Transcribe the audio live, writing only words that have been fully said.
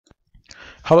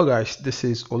Hello guys, this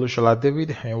is Olushola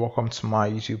David and welcome to my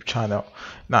YouTube channel.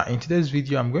 Now in today's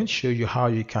video I'm going to show you how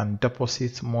you can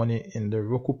deposit money in the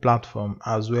Roqqu platform,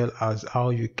 as well as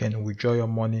how you can withdraw your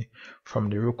money from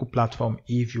the Roqqu platform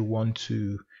if you want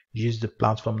to use the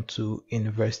platform to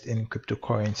invest in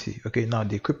cryptocurrency. Okay, now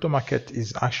the crypto market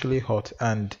is actually hot,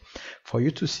 and for you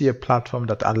to see a platform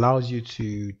that allows you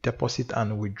to deposit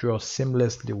and withdraw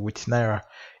seamlessly with Naira,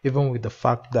 even with the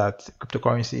fact that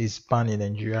cryptocurrency is banned in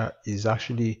Nigeria, is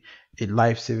actually a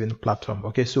life-saving platform.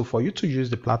 Okay, so for you to use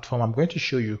the platform, I'm going to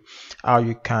show you how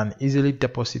you can easily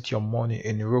deposit your money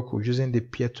in Roqqu using the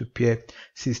peer-to-peer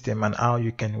system, and how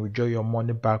you can withdraw your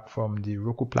money back from the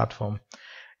Roqqu platform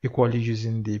equally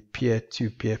using the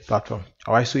peer-to-peer platform.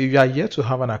 Alright, so if you are yet to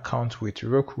have an account with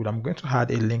Roqqu, I'm going to add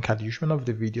a link at the description of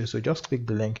the video, so just click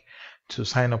the link to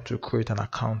sign up to create an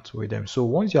account with them. So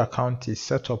once your account is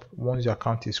set up, once your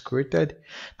account is created,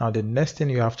 now the next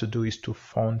thing you have to do is to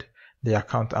fund the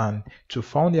account, and to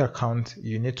fund the account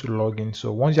you need to log in.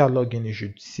 So once you are logged in, you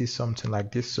should see something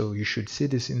like this. So you should see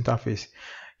this interface.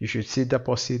 You should see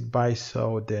deposit, buy,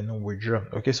 sell, then withdraw.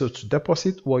 Okay, so to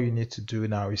deposit, what you need to do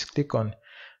now is click on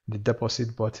the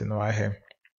deposit button right here.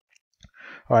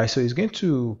 Alright, so it's going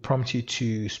to prompt you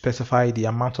to specify the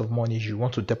amount of money you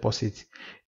want to deposit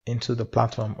into the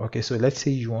platform. Okay, so let's say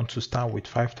you want to start with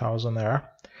 5,000 naira.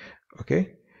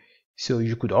 Okay, so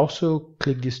you could also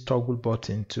click this toggle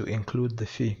button to include the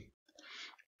fee.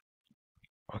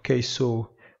 Okay, so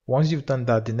once you've done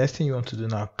that, the next thing you want to do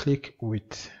now, click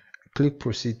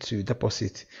proceed to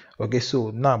deposit. Okay,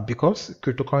 so now because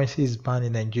cryptocurrency is banned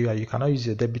in Nigeria, you cannot use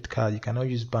your debit card, you cannot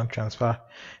use bank transfer.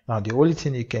 Now the only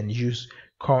thing you can use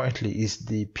currently is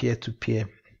the peer-to-peer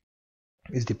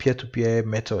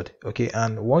method. Okay,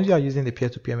 and once you are using the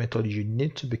peer-to-peer method, you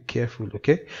need to be careful.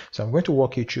 Okay, so I'm going to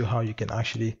walk you through how you can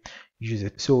actually use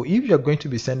it. So if you're going to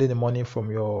be sending the money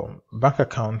from your bank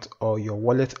account or your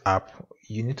wallet app,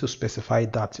 you need to specify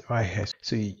that right here.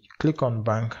 So you click on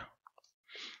bank,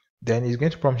 then it's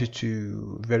going to prompt you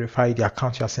to verify the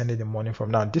account you're sending the money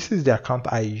from. Now this is the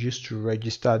account I used to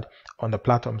register on the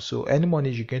platform, so any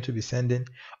money you're going to be sending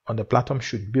on the platform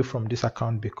should be from this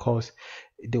account, because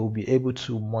they will be able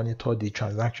to monitor the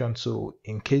transaction. So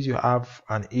in case you have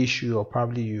an issue, or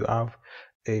probably you have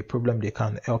a problem they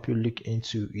can help you look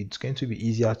into, it's going to be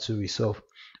easier to resolve.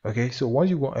 Okay, so once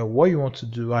you want, what you want to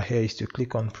do right here is to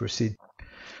click on proceed.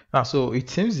 Now, so it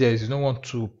seems there is no one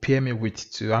to pair me with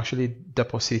to actually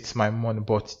deposit my money,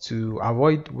 but to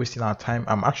avoid wasting our time,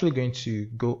 I'm actually going to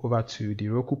go over to the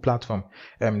Roqqu platform,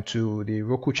 to the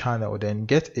Roqqu channel, then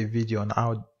get a video on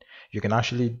how you can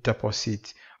actually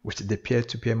deposit with the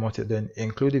peer-to-peer method, then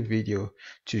include a video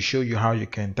to show you how you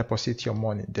can deposit your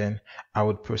money. Then I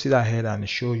would proceed ahead and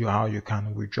show you how you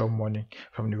can withdraw money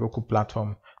from the Roqqu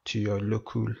platform to your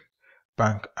local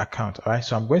bank account. All right,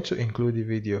 so I'm going to include the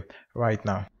video right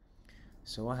now.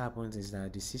 So what happens is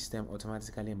that the system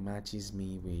automatically matches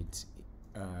me with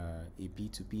a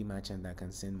P2P merchant that I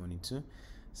can send money to.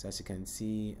 So as you can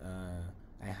see,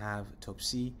 I have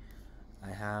Topsy,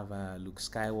 I have Luke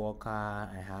Skywalker,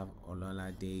 I have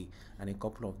Olola Day, and a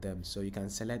couple of them. So you can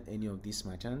select any of these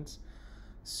merchants.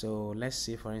 So let's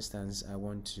say, for instance, I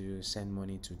want to send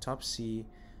money to Topsy.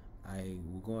 I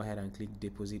will go ahead and click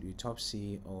deposit with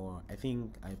Topsy, or I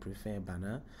think I prefer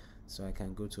Banner. So I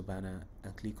can go to Banner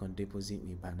and click on deposit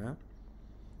with Banner.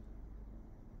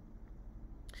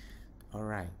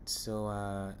 Alright,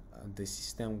 so the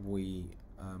system will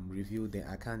review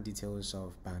the account details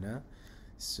of Banner.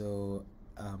 So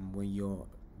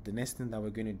the next thing that we're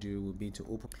going to do will be to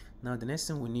open. Now the next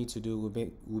thing we need to do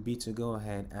will be to go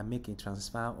ahead and make a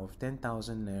transfer of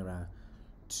 10,000 naira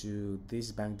to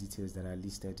these bank details that are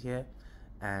listed here.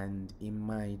 And in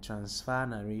my transfer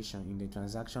narration, in the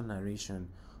transaction narration,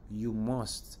 you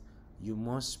must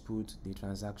put the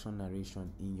transaction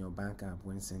narration in your bank app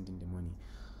when sending the money.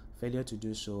 Failure to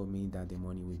do so means that the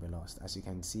money will be lost. As you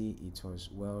can see, it was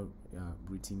well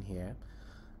written here.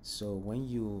 So when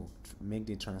you make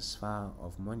the transfer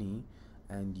of money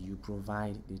and you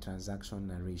provide the transaction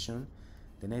narration,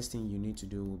 the next thing you need to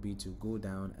do will be to go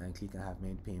down and click I have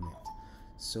made payment.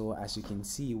 So as you can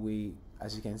see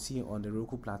on the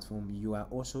Roqqu platform, you are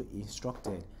also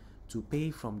instructed to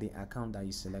pay from the account that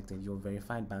you selected, your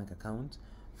verified bank account.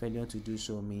 Failure to do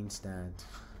so means that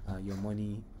your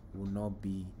money will not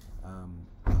be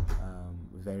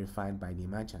verified by the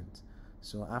merchant.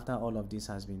 So after all of this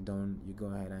has been done, you go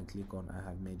ahead and click on I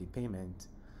have made the payment,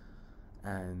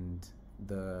 and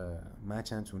the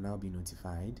merchant will now be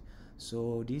notified.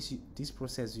 So this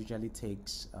process usually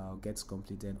gets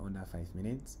completed under 5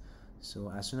 minutes. So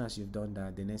as soon as you've done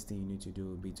that, the next thing you need to do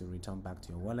will be to return back to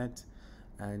your wallet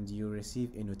and you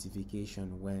receive a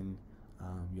notification when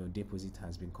your deposit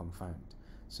has been confirmed.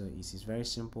 So it is very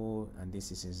simple, and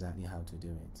this is exactly how to do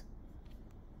it.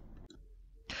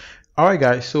 Alright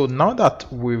guys, so now that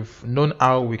we've known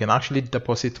how we can actually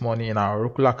deposit money in our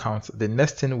Roqqu account, the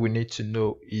next thing we need to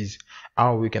know is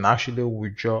how we can actually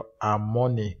withdraw our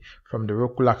money from the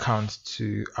Roqqu account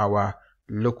to our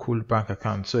local bank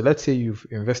account. So let's say you've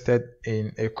invested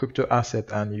in a crypto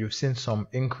asset and you've seen some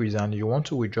increase and you want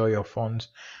to withdraw your funds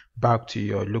back to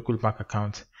your local bank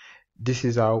account. This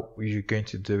is how you're going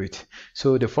to do it.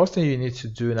 So the first thing you need to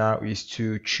do now is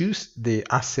to choose the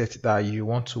asset that you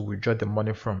want to withdraw the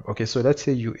money from. Okay, so let's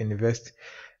say you invest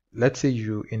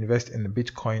in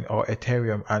Bitcoin or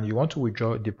Ethereum and you want to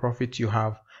withdraw the profit you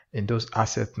have in those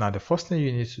assets. Now the first thing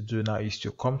you need to do now is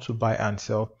to come to buy and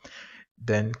sell,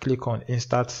 then click on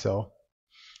instant sell.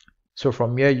 So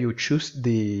from here you choose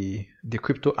the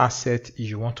crypto asset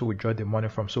you want to withdraw the money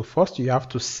from. So first you have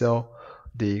to sell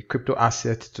the crypto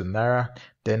asset to Naira,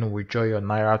 then withdraw your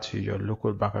Naira to your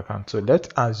local bank account. So let's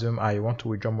assume I want to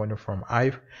withdraw money from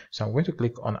Hive. So I'm going to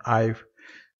click on Hive.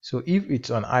 So if it's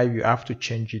on Hive, you have to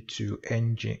change it to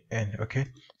NGN. Okay.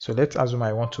 So let's assume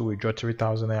I want to withdraw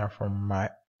 3,000 Naira from my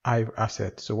Hive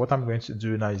asset. So what I'm going to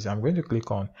do now is I'm going to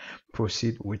click on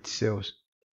proceed with sales.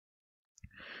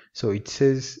 So it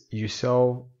says you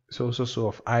sell so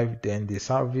of Hive, then the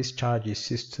service charge is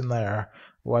 60 Naira,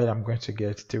 while I'm going to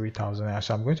get 3,000 Naira.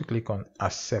 So I'm going to click on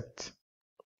accept.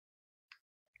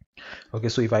 Okay,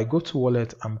 so if I go to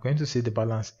wallet, I'm going to see the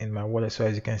balance in my wallet. So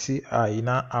as you can see, I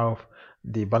now have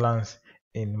the balance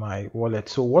in my wallet.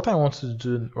 So what I want to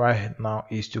do right now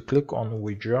is to click on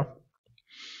withdraw.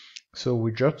 So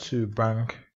withdraw to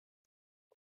bank.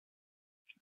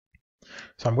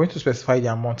 So I'm going to specify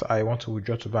the amount I want to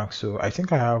withdraw to bank. So I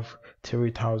think I have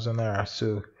 3,000 Naira.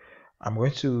 So I'm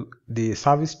going to, the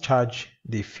service charge,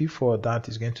 the fee for that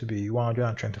is going to be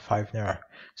 125 Naira.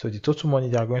 So the total money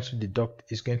they are going to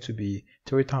deduct is going to be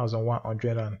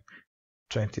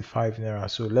 3,125 Naira.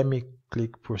 So let me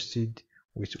click proceed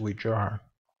with withdrawal.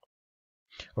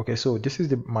 Okay, so this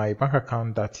is my bank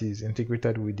account that is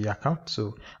integrated with the account.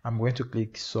 So I'm going to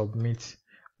click submit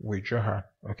withdrawal.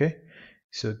 Okay,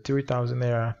 so 3,000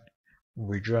 Naira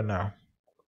withdraw now.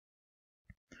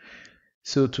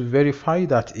 So to verify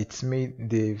that it's me,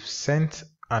 they've sent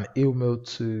an email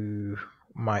to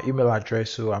my email address.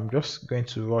 So I'm just going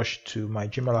to rush to my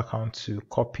Gmail account to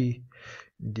copy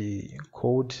the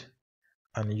code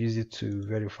and use it to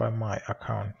verify my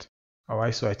account.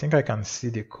 Alright, so I think I can see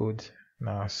the code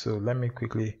now. So let me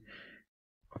quickly,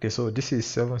 okay, so this is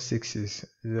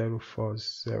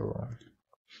 766040.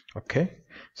 Okay,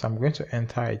 so I'm going to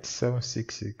enter it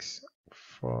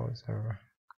 76640.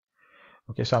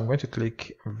 Okay, so I'm going to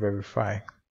click verify.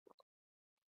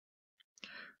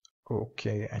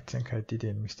 Okay, I think I did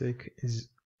a mistake. Is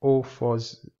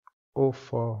 040.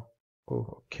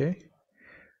 Okay.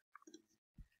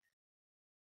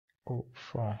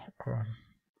 040.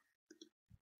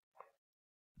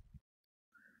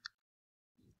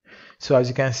 So as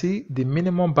you can see, the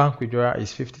minimum bank withdrawal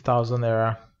is 50,000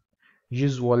 Naira.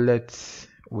 Use wallet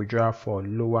withdrawal for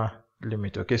lower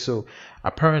limit. Okay, so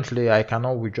apparently I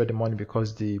cannot withdraw the money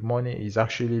because the money is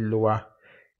actually lower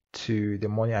to the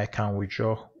money I can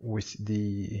withdraw with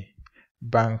the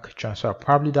bank transfer.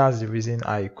 Probably that's the reason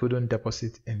I couldn't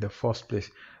deposit in the first place.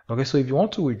 Okay, so if you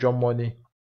want to withdraw money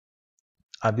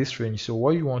at this range, so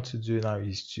what you want to do now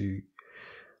is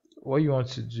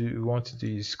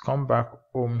is come back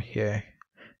home here,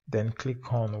 then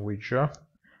click on withdraw.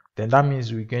 Then that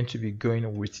means we're going to be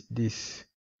going with this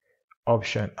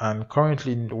option, and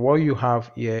currently what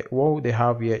they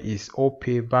have here is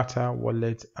OPay, Bata,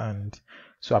 Wallet, and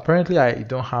so apparently I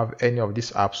don't have any of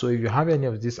this app. So if you have any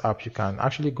of this app, you can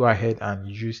actually go ahead and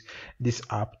use this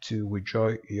app to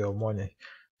withdraw your money.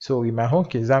 So in my own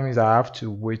case, that means I have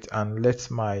to wait and let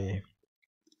my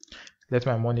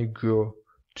money grow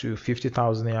to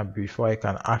 50,000 before I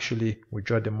can actually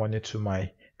withdraw the money to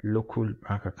my local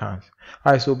bank account.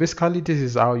 Alright, so basically this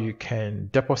is how you can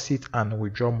deposit and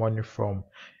withdraw money from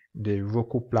the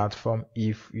Roqqu platform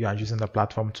if you are using the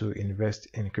platform to invest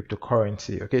in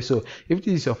cryptocurrency. Okay, so if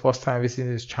this is your first time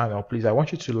visiting this channel, please, I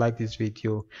want you to like this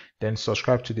video, then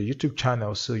subscribe to the YouTube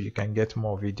channel so you can get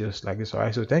more videos like this.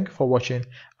 Alright, so thank you for watching.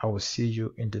 I will see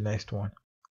you in the next one.